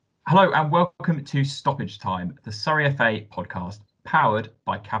Hello and welcome to Stoppage Time, the Surrey FA Podcast, powered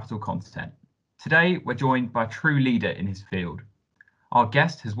by Capital Content. Today, we're joined by a true leader in his field. Our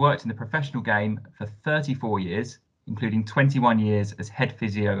guest has worked in the professional game for 34 years, including 21 years as Head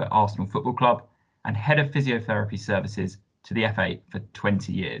Physio at Arsenal Football Club and Head of Physiotherapy Services to the FA for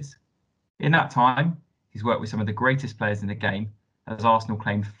 20 years. In that time, he's worked with some of the greatest players in the game, as Arsenal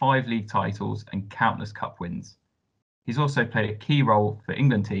claimed 5 league titles and countless cup wins. He's also played a key role for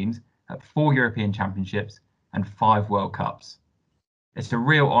England teams at 4 European Championships and 5 World Cups. It's a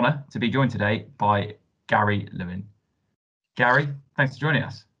real honour to be joined today by Gary Lewin. Gary, thanks for joining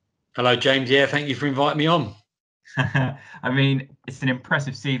us. Hello, James. Yeah, thank you for inviting me on. I mean, it's an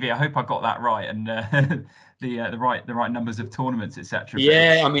impressive CV. I hope I got that right, and the right numbers of tournaments, etc.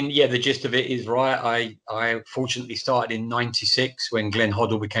 Yeah, the gist of it is right. I fortunately started in '96 when Glenn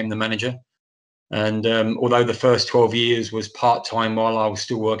Hoddle became the manager. And although the first 12 years was part-time while I was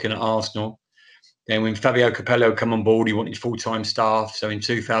still working at Arsenal, then when Fabio Capello came on board, he wanted full-time staff. So in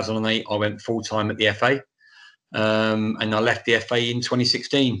 2008, I went full-time at the FA. And I left the FA in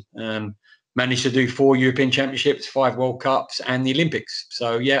 2016. Managed to do 4 European Championships, 5 World Cups and the Olympics.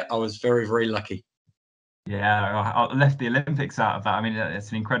 So, yeah, I was very, very lucky. Yeah, I left the Olympics out of that. I mean,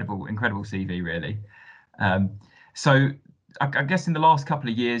 it's an incredible CV, really. So I guess in the last couple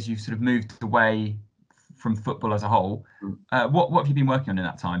of years, you've sort of moved away from football as a whole. What have you been working on in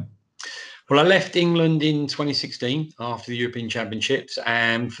that time? Well, I left England in 2016 after the European Championships.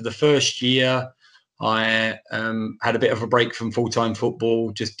 And for the first year, I had a bit of a break from full-time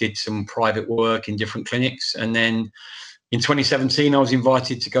football, just did some private work in different clinics. And then in 2017, I was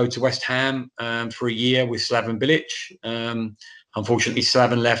invited to go to West Ham for a year with Slaven Bilic. Unfortunately,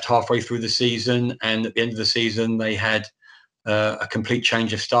 Slaven left halfway through the season. And at the end of the season, they had a complete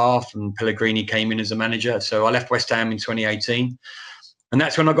change of staff and Pellegrini came in as a manager. So I left West Ham in 2018. And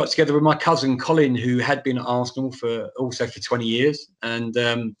that's when I got together with my cousin, Colin, who had been at Arsenal for 20 years. And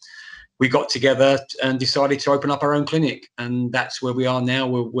we got together and decided to open up our own clinic. And that's where we are now.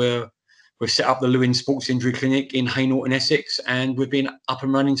 We've set up the Lewin Sports Injury Clinic in Hainault, Essex, and we've been up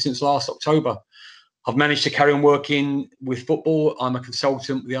and running since last October. I've managed to carry on working with football. I'm a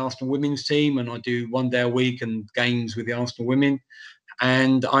consultant with the Arsenal women's team and I do 1 day a week and games with the Arsenal women.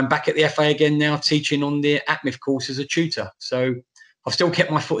 And I'm back at the FA again now teaching on the ATMIF course as a tutor. So I've still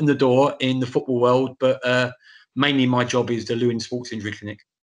kept my foot in the door in the football world, but mainly my job is the Lewin Sports Injury Clinic.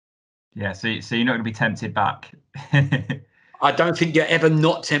 Yeah, so you're not going to be tempted back. I don't think you're ever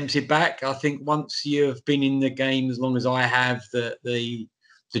not tempted back. I think once you've been in the game as long as I have,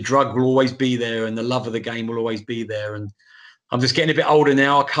 the drug will always be there and the love of the game will always be there. And I'm just getting a bit older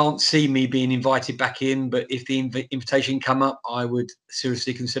now. I can't see me being invited back in, but if the invitation come up, I would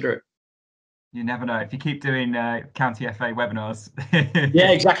seriously consider it. You never know. If you keep doing County FA webinars.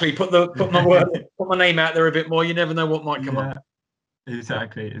 Yeah, exactly. Put my name out there a bit more. You never know what might come up.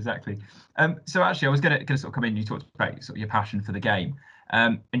 Exactly. So actually, I was going to sort of come in. You talked about sort of your passion for the game,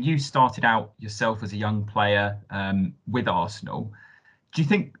 and you started out yourself as a young player with Arsenal. Do you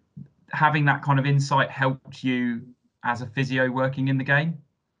think having that kind of insight helped you as a physio working in the game?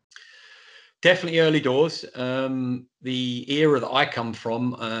 Definitely early doors. The era that I come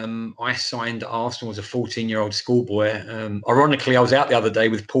from, I signed Arsenal as a 14-year-old schoolboy. Ironically, I was out the other day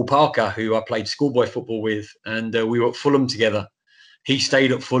with Paul Parker, who I played schoolboy football with, and we were at Fulham together. He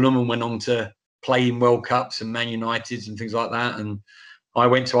stayed at Fulham and went on to play in World Cups and Man Uniteds and things like that. And I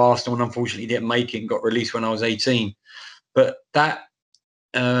went to Arsenal and unfortunately didn't make it and got released when I was 18. But that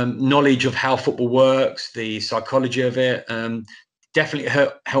knowledge of how football works, the psychology of it, definitely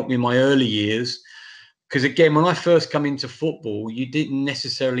helped me in my early years. Because again, when I first come into football, you didn't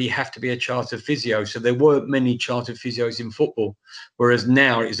necessarily have to be a chartered physio. So there weren't many chartered physios in football, whereas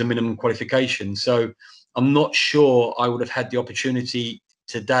now it is a minimum qualification. So I'm not sure I would have had the opportunity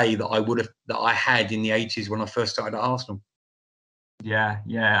today that I had in the 80s when I first started at Arsenal. Yeah.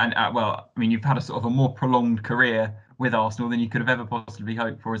 And well, I mean, you've had a sort of a more prolonged career with Arsenal than you could have ever possibly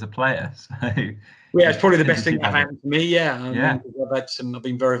hoped for as a player. So yeah, it's probably the best thing that happened to me. Yeah. I've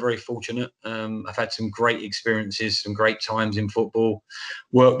been very, very fortunate. I've had some great experiences, some great times in football,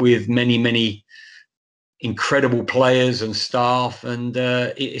 worked with many, many incredible players and staff. And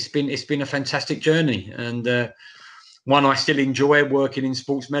it's been a fantastic journey. And one, I still enjoy working in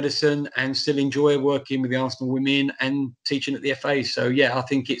sports medicine and still enjoy working with the Arsenal women and teaching at the FA. So, yeah, I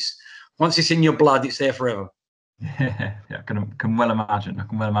think once it's in your blood, it's there forever. Yeah, I can well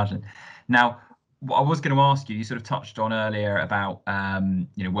imagine. Now, what I was going to ask you, you sort of touched on earlier about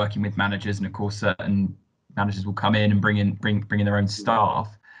working with managers, and of course certain managers will come in and bring in their own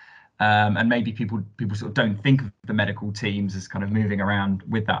staff. and maybe people sort of don't think of the medical teams as kind of moving around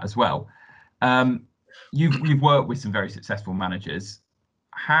with that as well. You've worked with some very successful managers.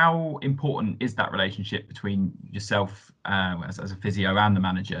 How important is that relationship between yourself as a physio and the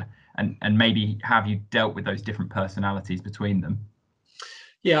manager, and maybe have you dealt with those different personalities between them?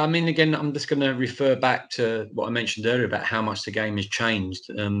 Yeah, I mean, again, I'm just going to refer back to what I mentioned earlier about how much the game has changed.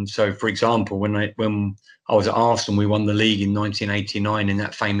 So, for example, when I was at Arsenal, we won the league in 1989 in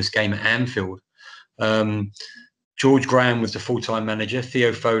that famous game at Anfield. George Graham was the full-time manager.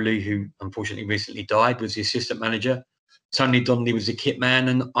 Theo Foley, who unfortunately recently died, was the assistant manager. Tony Donnelly was the kit man,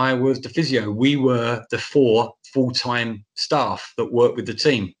 and I was the physio. We were the 4 full-time staff that worked with the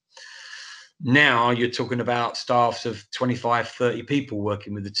team. Now you're talking about staffs of 25, 30 people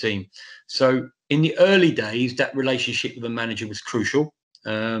working with the team. So in the early days, that relationship with the manager was crucial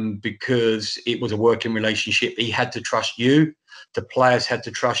because it was a working relationship. He had to trust you. The players had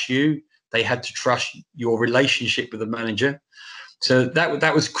to trust you. They had to trust your relationship with the manager. So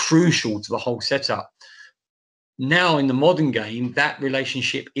that was crucial to the whole setup. Now in the modern game, that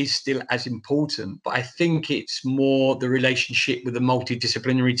relationship is still as important, but I think it's more the relationship with a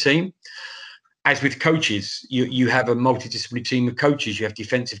multidisciplinary team. As with coaches, you have a multidisciplinary team of coaches. You have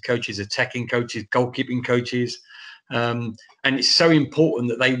defensive coaches, attacking coaches, goalkeeping coaches. And it's so important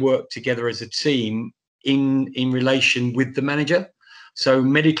that they work together as a team in relation with the manager. So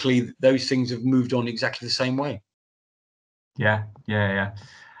medically, those things have moved on exactly the same way. Yeah.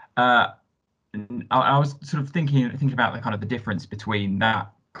 I was sort of thinking about the kind of the difference between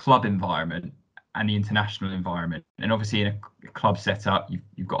that club environment and the international environment. And obviously in a club setup,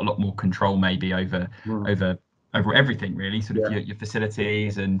 you've got a lot more control maybe over everything really, sort of your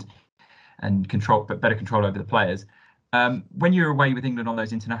facilities and control, but better control over the players. When you're away with England on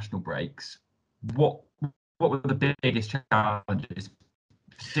those international breaks, what were the biggest challenges,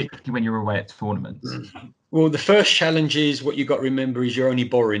 particularly when you're away at tournaments? Well, the first challenge is what you've got to remember is you're only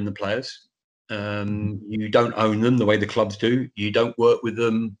borrowing the players. You don't own them the way the clubs do. You don't work with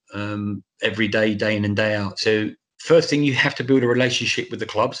them every day, day in and day out. So first thing, you have to build a relationship with the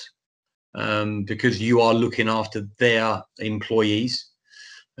clubs because you are looking after their employees.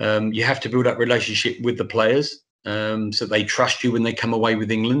 You have to build that relationship with the players so they trust you when they come away with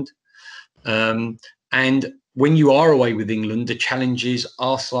England. And when you are away with England, the challenges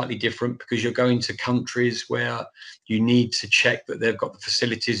are slightly different because you're going to countries where you need to check that they've got the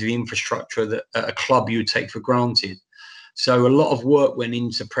facilities, the infrastructure that a club you would take for granted. So a lot of work went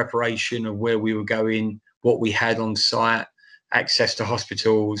into preparation of where we were going, what we had on site, access to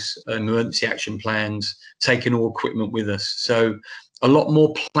hospitals, emergency action plans, taking all equipment with us. So a lot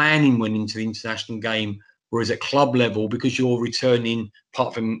more planning went into the international game. Whereas at club level, because you're returning,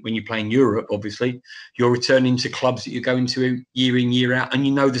 apart from when you play in Europe, obviously, you're returning to clubs that you're going to year in, year out, and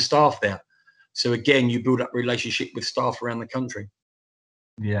you know the staff there. So again, you build up relationship with staff around the country.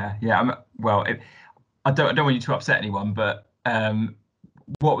 Yeah. I don't want you to upset anyone, but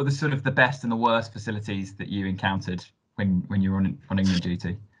what were the sort of the best and the worst facilities that you encountered when you were on England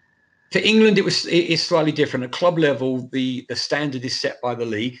duty? For England, it's slightly different. At club level, the standard is set by the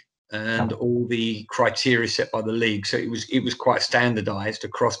league. And all the criteria set by the league, so it was quite standardised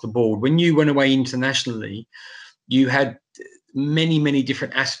across the board. When you went away internationally, you had many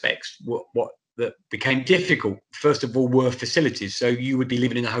different aspects. What that became difficult, first of all, were facilities. So you would be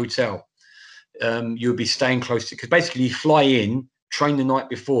living in a hotel, you would be staying close to, because basically you fly in, train the night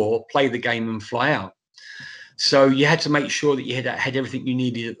before, play the game, and fly out. So you had to make sure that you had everything you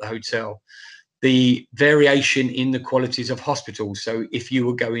needed at the hotel. The variation in the qualities of hospitals. So if you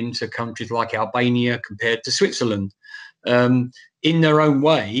were going to countries like Albania compared to Switzerland, in their own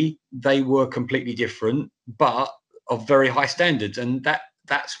way, they were completely different, but of very high standards. And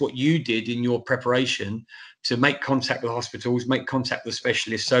that's what you did in your preparation to make contact with hospitals, make contact with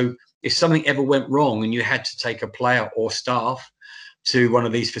specialists. So if something ever went wrong and you had to take a player or staff to one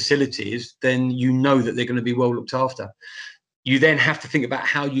of these facilities, then you know that they're going to be well looked after. You then have to think about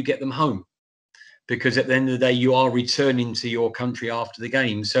how you get them home, because at the end of the day, you are returning to your country after the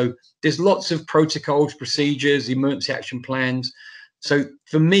game. So there's lots of protocols, procedures, emergency action plans. So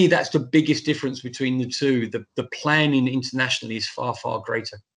for me, that's the biggest difference between the two. The planning internationally is far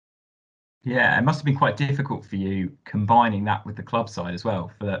greater. Yeah, it must have been quite difficult for you combining that with the club side as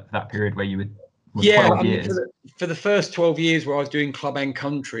well for that period where you would. 12 years. For the first 12 years where I was doing club and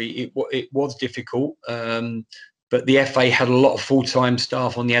country, it was difficult. But the FA had a lot of full-time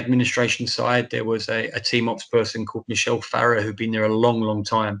staff on the administration side. There was a team ops person called Michelle Farrer who'd been there a long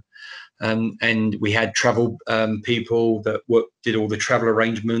time. And we had travel people that did all the travel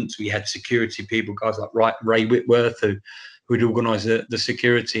arrangements. We had security people, guys like Ray Whitworth, who who'd organise the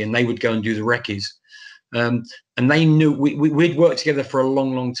security, and they would go and do the recce's. And they knew we'd worked together for a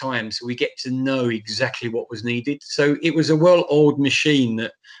long, long time, so we get to know exactly what was needed. So it was a well-oiled machine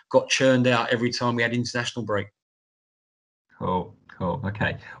that got churned out every time we had international break. Cool.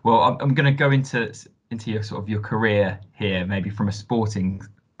 Okay. Well, I'm going to go into your sort of your career here, maybe from a sporting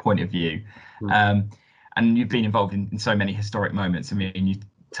point of view. And you've been involved in so many historic moments. I mean, you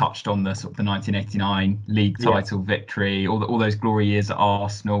touched on the sort of the 1989 league title victory, all those glory years at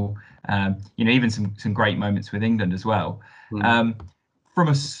Arsenal. Even some great moments with England as well. From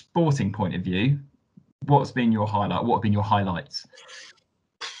a sporting point of view, what's been your highlight? What have been your highlights?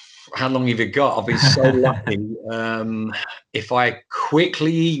 How long have you got? I've been so lucky. If I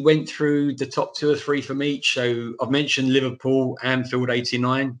quickly went through the top 2 or 3 from each, so I've mentioned Liverpool, Anfield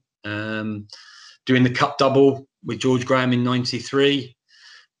 '89, doing the cup double with George Graham in '93,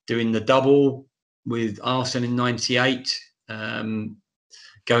 doing the double with Arsenal in '98,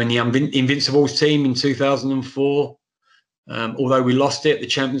 going the Invincibles team in 2004. Although we lost it, the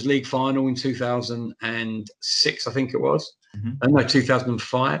Champions League final in 2006, I think it was. No,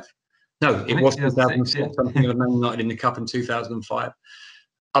 2005. No, it was 2006. I'm thinking of Man United in the Cup in 2005.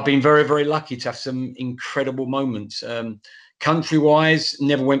 I've been very, very lucky to have some incredible moments. Country-wise,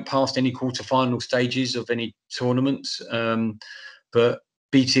 never went past any quarter-final stages of any tournaments. But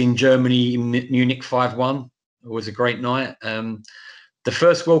beating Germany in Munich 5-1 was a great night. The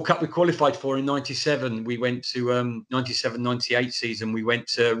first World Cup we qualified for in '97, we went to 97-98 season. We went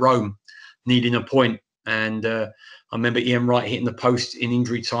to Rome, needing a point. And I remember Ian Wright hitting the post in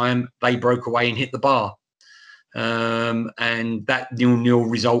injury time. They broke away and hit the bar. And that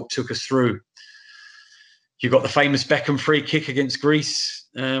 0-0 result took us through. You got the famous Beckham free kick against Greece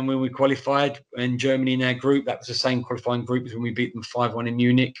when we qualified, and Germany in our group. That was the same qualifying group as when we beat them 5-1 in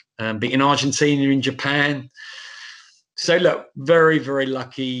Munich. Beating Argentina in Japan. So look, very, very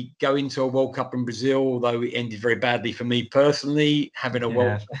lucky going to a World Cup in Brazil, although it ended very badly for me personally. Having a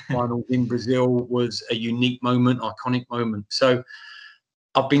World Cup final in Brazil was a unique moment, iconic moment. So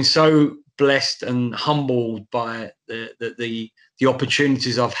I've been so blessed and humbled by the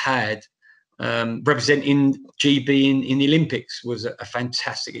opportunities I've had. Representing GB in the Olympics was a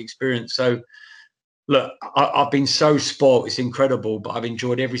fantastic experience. So look, I've been so spoiled. It's incredible, but I've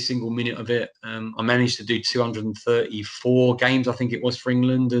enjoyed every single minute of it. I managed to do 234 games, I think it was, for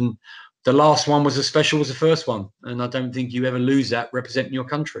England. And the last one was as special as the first one. And I don't think you ever lose that representing your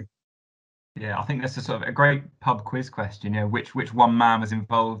country. Yeah, I think that's a sort of a great pub quiz question. Which one man was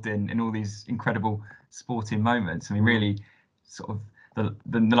involved in all these incredible sporting moments? I mean, really, sort of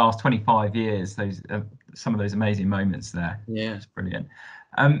the last 25 years, those some of those amazing moments there. Yeah, it's brilliant.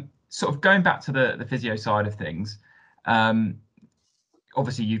 Sort of going back to the physio side of things,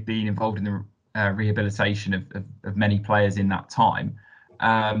 obviously you've been involved in the rehabilitation of many players in that time.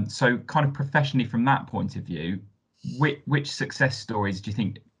 So kind of professionally from that point of view, which success stories do you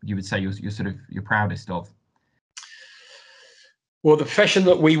think you would say you're proudest of? Well, the profession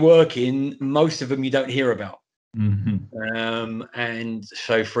that we work in, most of them you don't hear about. And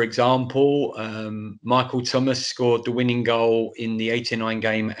so, for example, Michael Thomas scored the winning goal in the '89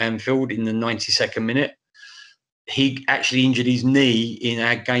 game at Anfield in the 92nd minute. He actually injured his knee in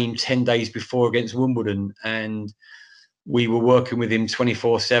our game 10 days before against Wimbledon, and we were working with him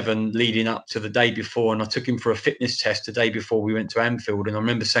 24/7 leading up to the day before. And I took him for a fitness test the day before we went to Anfield. And I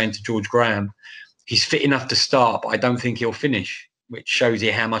remember saying to George Graham, he's fit enough to start, but I don't think he'll finish, which shows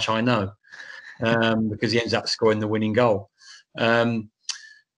you how much I know. Because he ends up scoring the winning goal.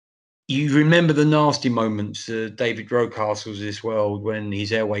 You remember the nasty moments, David Rocastle's of this world, when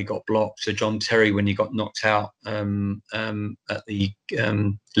his airway got blocked, Sir John Terry when he got knocked out at the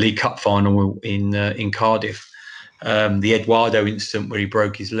League Cup final in Cardiff, the Eduardo incident where he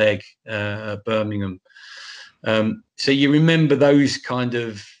broke his leg at Birmingham. So you remember those kind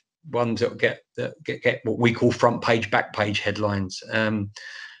of ones that get what we call front page, back page headlines.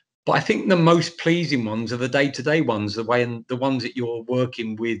 But I think the most pleasing ones are the day-to-day ones, the ones that you're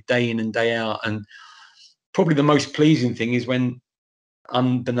working with day in and day out. And probably the most pleasing thing is when,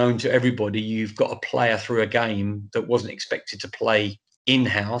 unbeknown to everybody, you've got a player through a game that wasn't expected to play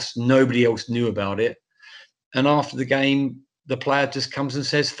in-house. Nobody else knew about it. And after the game, the player just comes and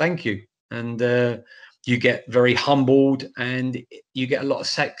says, thank you. And you get very humbled and you get a lot of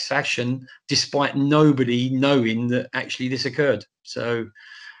satisfaction despite nobody knowing that actually this occurred. So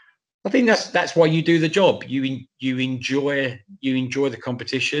I think that's why you do the job. You enjoy the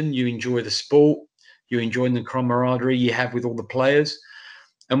competition, you enjoy the sport, you enjoy the camaraderie you have with all the players,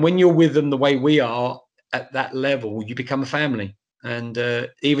 and when you're with them the way we are at that level, you become a family. And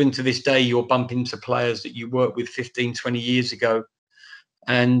even to this day, you'll bump into players that you worked with 15, 20 years ago,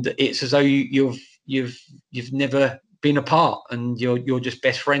 and it's as though you've never been apart, and you're just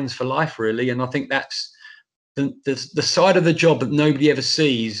best friends for life, really. And I think that's the side of the job that nobody ever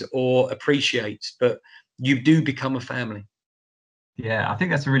sees or appreciates, but you do become a family. Yeah, I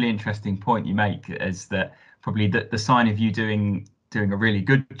think that's a really interesting point you make, is that probably the sign of you doing a really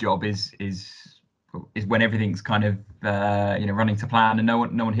good job is when everything's kind of running to plan and no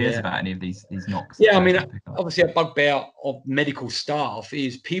one hears about any of these knocks. Yeah, I mean, obviously a bugbear of medical staff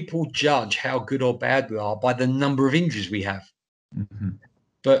is people judge how good or bad we are by the number of injuries we have. Mm-hmm.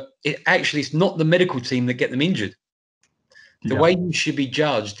 But it's not the medical team that get them injured. The way you should be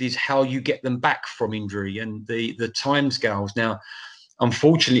judged is how you get them back from injury and the timescales. Now,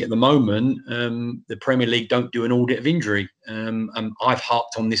 unfortunately, at the moment, the Premier League don't do an audit of injury. I've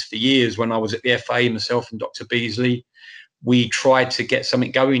harped on this for years. When I was at the FA, myself and Dr. Beasley, we tried to get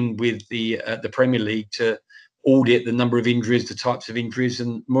something going with the Premier League to audit the number of injuries, the types of injuries,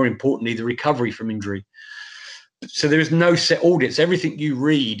 and more importantly, the recovery from injury. So there is no set audits. Everything you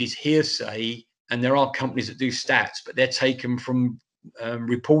read is hearsay, and there are companies that do stats, but they're taken from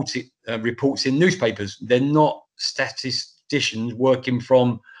reports in newspapers. They're not statisticians working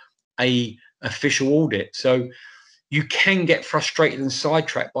from a official audit. So you can get frustrated and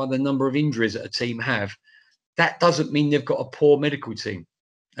sidetracked by the number of injuries that a team have. That doesn't mean they've got a poor medical team.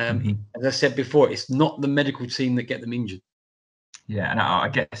 As I said before, it's not the medical team that get them injured. Yeah, and I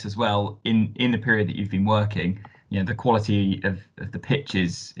guess as well, in the period that you've been working, the quality of the pitch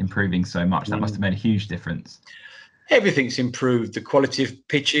is improving so much. That must have made a huge difference. Everything's improved. The quality of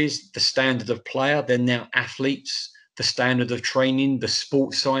pitches, the standard of player. They're now athletes. The standard of training, the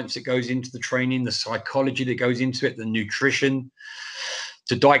sports science that goes into the training, the psychology that goes into it, the nutrition,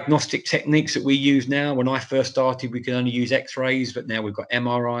 the diagnostic techniques that we use now. When I first started, we could only use X-rays, but now we've got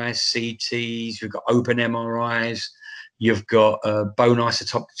MRIs, CTs, we've got open MRIs, you've got bone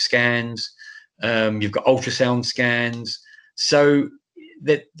isotopic scans, you've got ultrasound scans. So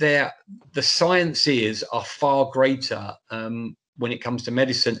that the sciences are far greater when it comes to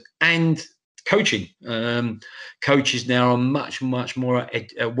medicine and coaching. Coaches now are much more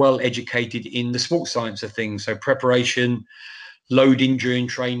well educated in the sports science of things. So preparation, loading during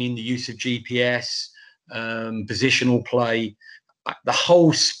training, the use of GPS, positional play. The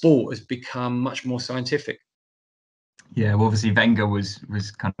whole sport has become much more scientific. Yeah, well, obviously Wenger was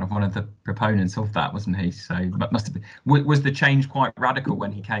kind of one of the proponents of that, wasn't he? So must have been. Was the change quite radical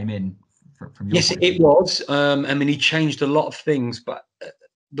when he came in? From your yes, it was. I mean, he changed a lot of things, but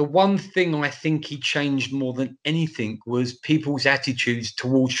the one thing I think he changed more than anything was people's attitudes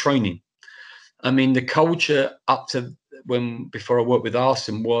towards training. I mean, the culture up to before I worked with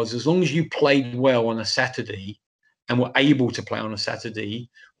Arsenal was, as long as you played well on a Saturday and were able to play on a Saturday,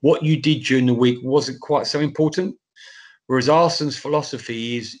 what you did during the week wasn't quite so important. Whereas Arsenal's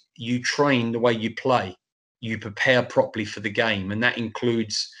philosophy is you train the way you play, you prepare properly for the game, and that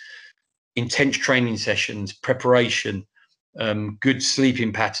includes intense training sessions, preparation, good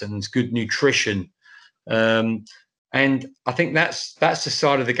sleeping patterns, good nutrition. And I think that's the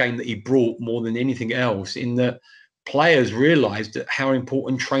side of the game that he brought more than anything else, in that players realized how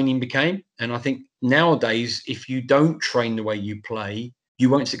important training became. And I think nowadays, if you don't train the way you play, you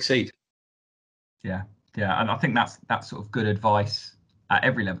won't succeed. Yeah, and I think that's sort of good advice at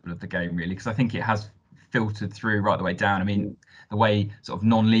every level of the game, really, because I think it has filtered through right the way down. I mean, the way sort of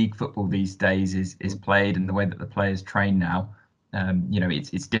non-league football these days is played, and the way that the players train now,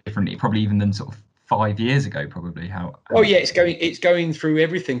 it's different, probably even than sort of 5 years ago, probably. It's going through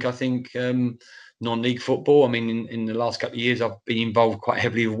everything. I think non-league football. I mean, in the last couple of years, I've been involved quite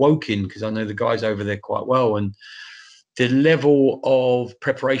heavily with Woking, because I know the guys over there quite well, and the level of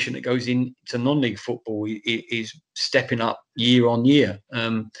preparation that goes into non-league football is stepping up year on year.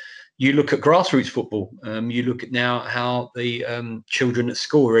 You look at grassroots football. You look at now how the children at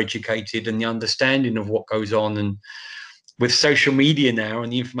school are educated, and the understanding of what goes on. And with social media now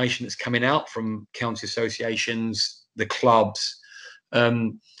and the information that's coming out from county associations, the clubs,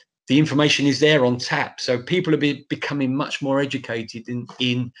 the information is there on tap. So people are becoming much more educated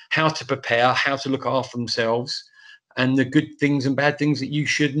in how to prepare, how to look after themselves, and the good things and bad things that you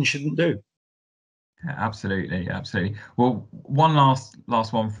should and shouldn't do. Yeah, absolutely. Well, one last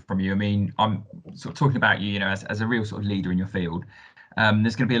one from you. I mean, I'm sort of talking about you, as a real sort of leader in your field.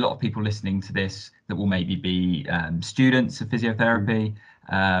 There's going to be a lot of people listening to this that will maybe be students of physiotherapy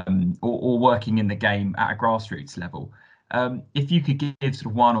or working in the game at a grassroots level. If you could give sort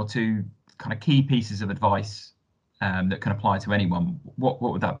of one or two kind of key pieces of advice that can apply to anyone, what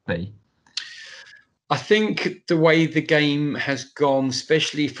would that be? I think the way the game has gone,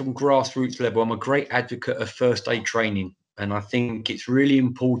 especially from grassroots level, I'm a great advocate of first aid training. And I think it's really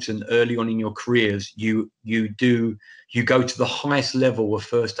important early on in your careers, you go to the highest level of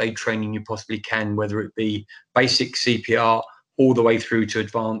first aid training you possibly can, whether it be basic CPR all the way through to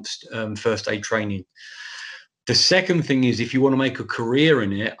advanced first aid training. The second thing is, if you want to make a career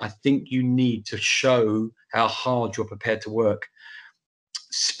in it, I think you need to show how hard you're prepared to work.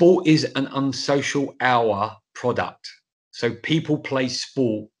 Sport is an unsocial hour product. So people play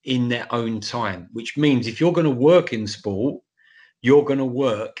sport in their own time, which means if you're going to work in sport, you're going to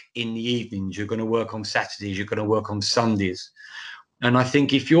work in the evenings, you're going to work on Saturdays, you're going to work on Sundays. And I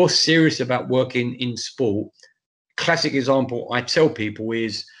think if you're serious about working in sport, classic example I tell people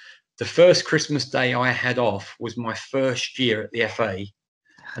is the first Christmas day I had off was my first year at the FA.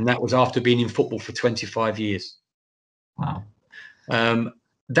 And that was after being in football for 25 years. Wow.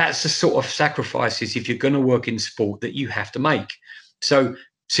 That's the sort of sacrifices, if you're going to work in sport, that you have to make. So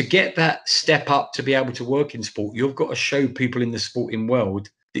to get that step up to be able to work in sport, you've got to show people in the sporting world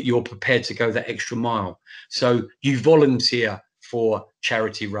that you're prepared to go that extra mile. So you volunteer for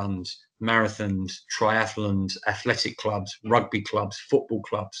charity runs, marathons, triathlons, athletic clubs, rugby clubs, football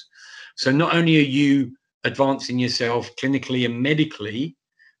clubs. So not only are you advancing yourself clinically and medically,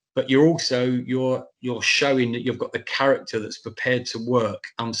 but you're showing that you've got the character that's prepared to work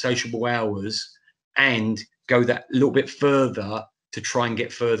unsociable hours and go that little bit further to try and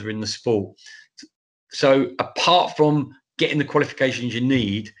get further in the sport. So apart from getting the qualifications you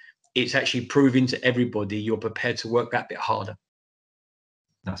need, it's actually proving to everybody you're prepared to work that bit harder.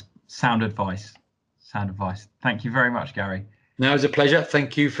 That's sound advice. Sound advice. Thank you very much, Gary. No, it's a pleasure.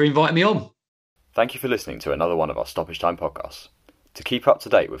 Thank you for inviting me on. Thank you for listening to another one of our Stoppage Time podcasts. To keep up to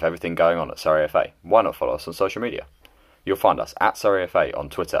date with everything going on at Surrey FA, why not follow us on social media? You'll find us at Surrey FA on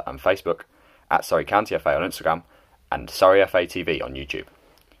Twitter and Facebook, at Surrey County FA on Instagram, and Surrey FA TV on YouTube.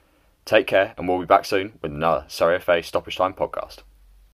 Take care, and we'll be back soon with another Surrey FA Stoppage Time podcast.